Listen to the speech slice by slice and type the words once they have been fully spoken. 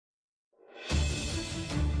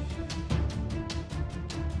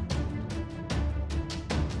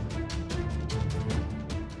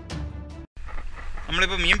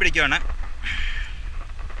നമ്മളിപ്പോൾ മീൻ പിടിക്കുകയാണ്.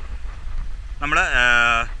 നമ്മൾ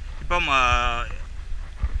ഇപ്പം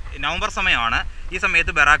നവംബർ സമയമാണ്. ഈ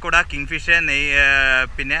സമയത്ത് ബറാക്കുഡ, കിങ് ഫിഷ്,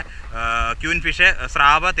 പിന്നെ ക്യൂൻ ഫിഷ്,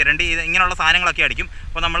 സ്രാവ്, തിരണ്ടി ഇങ്ങനെയുള്ള സാധനങ്ങളൊക്കെ അടിക്കും.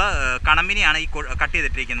 അപ്പോൾ നമ്മൾ കണമ്പിനെയാണ് ഈ കട്ട്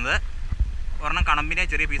ചെയ്തിട്ടിരിക്കുന്നത്. ഒരെണ്ണം കണമ്പിനെ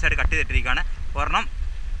ചെറിയ പീസായിട്ട് കട്ട് ചെയ്തിട്ടിരിക്കുകയാണ്. ഒരെണ്ണം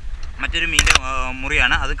മറ്റൊരു മീൻ്റെ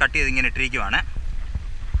മുറിയാണ്, അത് കട്ട് ചെയ്ത് ഇങ്ങനെ ഇട്ടിരിക്കുകയാണ്.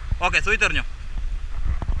 ഓക്കെ, സൂയി തെറിഞ്ഞു.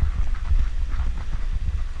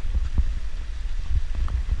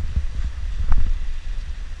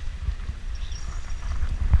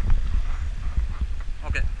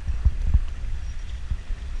 ഓക്കെ,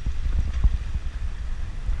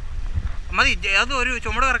 മതി. അത് ഒരു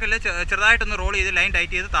ചുമട് കറക്കല്ലേ, ചെറുതായിട്ടൊന്ന് റോൾ ചെയ്ത് ലൈൻ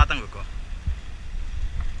ടൈറ്റ് ചെയ്ത് താത്തം വെക്കുക.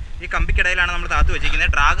 ഈ കമ്പിക്കിടയിലാണ് നമ്മൾ താത്ത്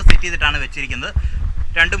വെച്ചിരിക്കുന്നത്. ഡ്രാഗ് സെറ്റ് ചെയ്തിട്ടാണ് വെച്ചിരിക്കുന്നത്.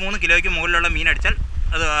 2-3 കിലോയ്ക്ക് മുകളിലുള്ള മീൻ അടിച്ചാൽ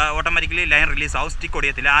അത് ഓട്ടോമാറ്റിക്കലി ലൈൻ റിലീസ് ആവും, സ്റ്റിക്ക്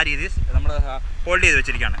ഒടിയത്തില്ല. ആ രീതിയിൽ നമ്മൾ ഹോൾഡ് ചെയ്ത്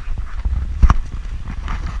വെച്ചിരിക്കുകയാണ്.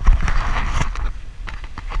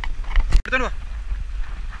 എടുത്തോണ്ട് പോ.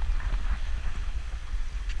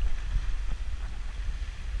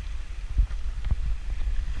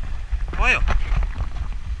 പോയോ?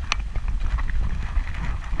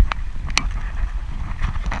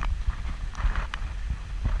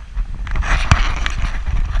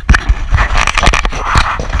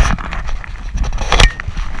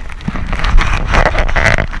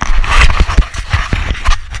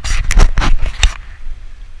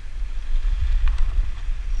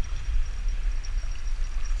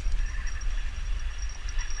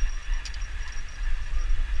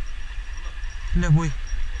 ഇല്ല, പോയി.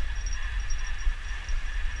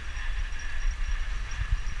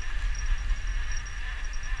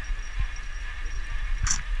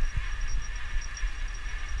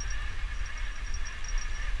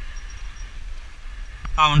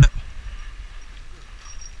 ആ, ഉണ്ട്.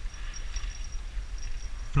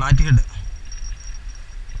 Flat head.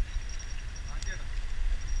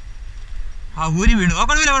 ആ, ഊരി വീണു. ആ,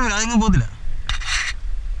 കുഴപ്പമില്ല, കുഴപ്പമില്ല, അതിങ്ങ് പോകത്തില്ല.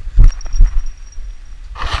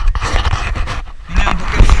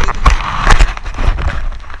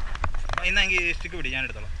 ഇന്നെങ്കിൽ സ്റ്റിക്ക് പിടി, ഞാൻ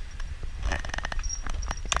എടുത്തോളാം.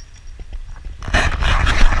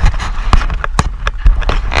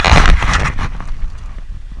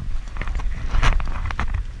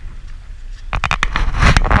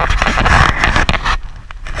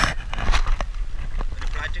 ഒരു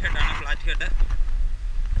ഫ്ലാറ്റ് ഹെഡാണ്, ഫ്ലാറ്റ് ഹെഡ്.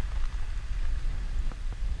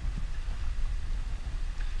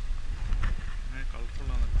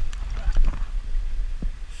 കളർഫുള്ളാണ്.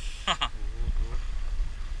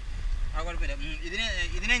 കുഴപ്പമില്ല.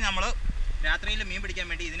 ഇതിനെ നമ്മൾ രാത്രിയിൽ മീൻ പിടിക്കാൻ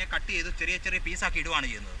വേണ്ടി ഇതിനെ കട്ട് ചെയ്ത് ചെറിയ ചെറിയ പീസാക്കി ഇടുകയാണ്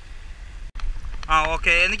ചെയ്യുന്നത്. ആ,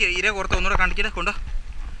 ഓക്കെ. എനിക്ക് ഇര കോർത്ത് ഒന്നുകൂടെ കാണിച്ചിട്ട് കൊണ്ട്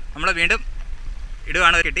നമ്മൾ വീണ്ടും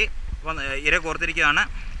ഇടുകയാണ്. കിട്ടി. അപ്പം ഇര കോർത്തിരിക്കുകയാണ്.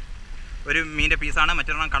 ഒരു മീൻ്റെ പീസാണ്,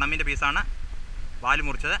 മറ്റൊരെണ്ണം കണമീൻ്റെ പീസാണ്, വാല്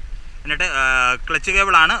മുറിച്ചത്. എന്നിട്ട് ക്ലച്ച്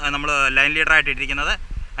കേബിളാണ് നമ്മൾ ലൈൻ ലീഡറായിട്ട് ഇട്ടിരിക്കുന്നത്.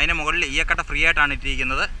 അതിന് മുകളിൽ ഈയക്കട്ട ഫ്രീ ആയിട്ടാണ്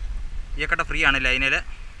ഇട്ടിരിക്കുന്നത്. ഈയക്കട്ട ഫ്രീ ആണ് ലൈനിൽ.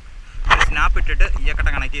 സ്നാപ്പ് ഇട്ടിട്ട് ഈയക്കട്ട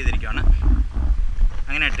കണക്ട് ചെയ്തിരിക്കുകയാണ്.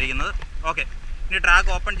 അങ്ങനെ ഇട്ടിരിക്കുന്നത്. ഓക്കെ, ഇനി ഡ്രാഗ്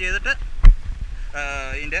ഓപ്പൺ ചെയ്തിട്ട്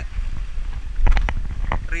ഇതിൻ്റെ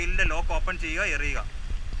റീലിൻ്റെ ലോക്ക് ഓപ്പൺ ചെയ്യുക, എറിയുക.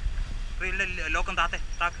 റീലിൻ്റെ ലോക്കും താക്ക്.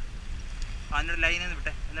 എന്നിട്ട് ലൈനിൽ നിന്ന്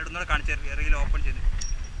വിട്ടെ. എന്നിട്ട് ഒന്നുകൂടെ കാണിച്ച് റീൽ ഓപ്പൺ ചെയ്ത്.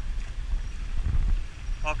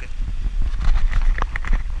 ഓക്കെ,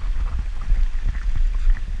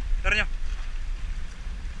 എറിഞ്ഞോ.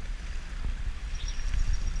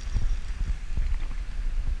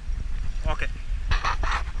 ഓക്കെ,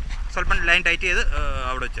 സ്വല്പം ലൈൻ ടൈറ്റ് ചെയ്ത്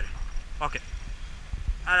അവിടെ വെച്ചേ. ഓക്കെ,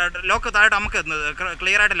 ലോക്ക് താഴോട്ട് നമുക്ക്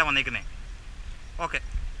ക്ലിയർ ആയിട്ടല്ല വന്നേക്കുന്നേ. ഓക്കെ,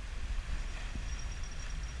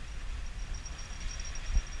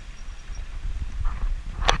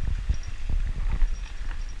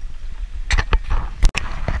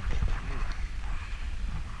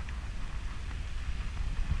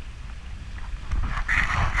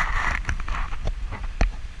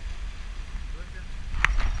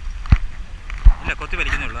 ഇല്ല, കൊത്തി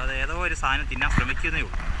വലിക്കുന്നേ ഉള്ളൂ. അത് ഏതോ ഒരു സാധനം തിന്നാൻ ശ്രമിക്കുന്നേ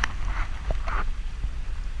ഉള്ളൂ.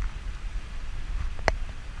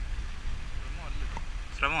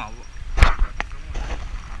 ശ്രമമാവും.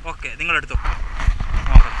 ഓക്കെ, നിങ്ങളെടുത്തോ.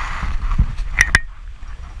 നോക്കാം.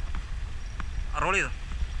 റോൾ ചെയ്തോ.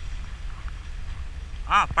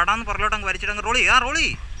 ആ, പടാന്ന് പുറകിലോട്ടങ്ങ് വലിച്ചിട്ടങ്ങ് റോൾ ചെയ്യും. ആ, റോൾ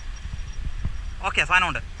ചെയ്യും. ഓക്കെ,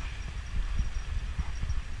 സാധനമുണ്ട്.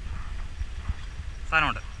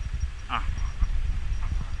 ആ,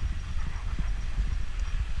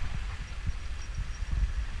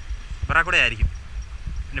 ബറാക്കുട ആയിരിക്കും.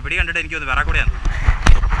 എൻ്റെ പിടി കണ്ടിട്ട് എനിക്ക് തോന്നുന്നു ബറാക്കുടയാന്ന് തോന്നുന്നു.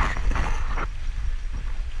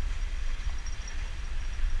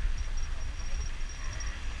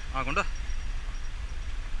 ആ, കൊണ്ടോ.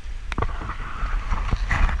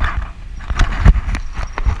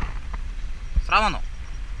 സ്രാവാന്നോ?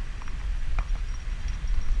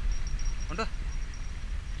 കൊണ്ട്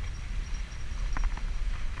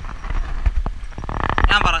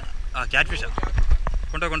ഞാൻ പറ ക്യാറ്റ് ഫിഷാ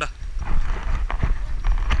കൊണ്ടോ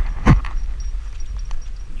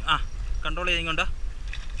ആ കൺട്രോൾ ചെയ്യുന്നുണ്ടോ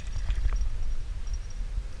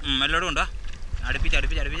എല്ലായിടും ഉണ്ടോ അടുപ്പിച്ച്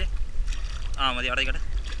ആ മതി അവിടെ ഇക്കട്ടെ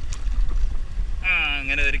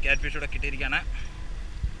അങ്ങനെ ഒരു ക്യാറ്റ് ഫിഷ് ഇവിടെ കിട്ടിയിരിക്കുകയാണ്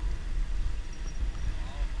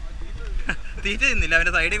തീറ്റ തിന്നില്ല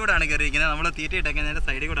അവൻ്റെ സൈഡിൽ കൂടെ ആണ് കയറിയിരിക്കുന്നത് നമ്മൾ തീറ്റ ഇട്ടേക്കുന്നതിൻ്റെ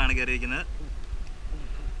സൈഡിൽ കൂടെ ആണ് കയറിയിരിക്കുന്നത്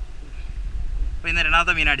അപ്പോൾ ഇന്ന്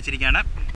രണ്ടാമത്തെ മീൻ അടിച്ചിരിക്കുകയാണ്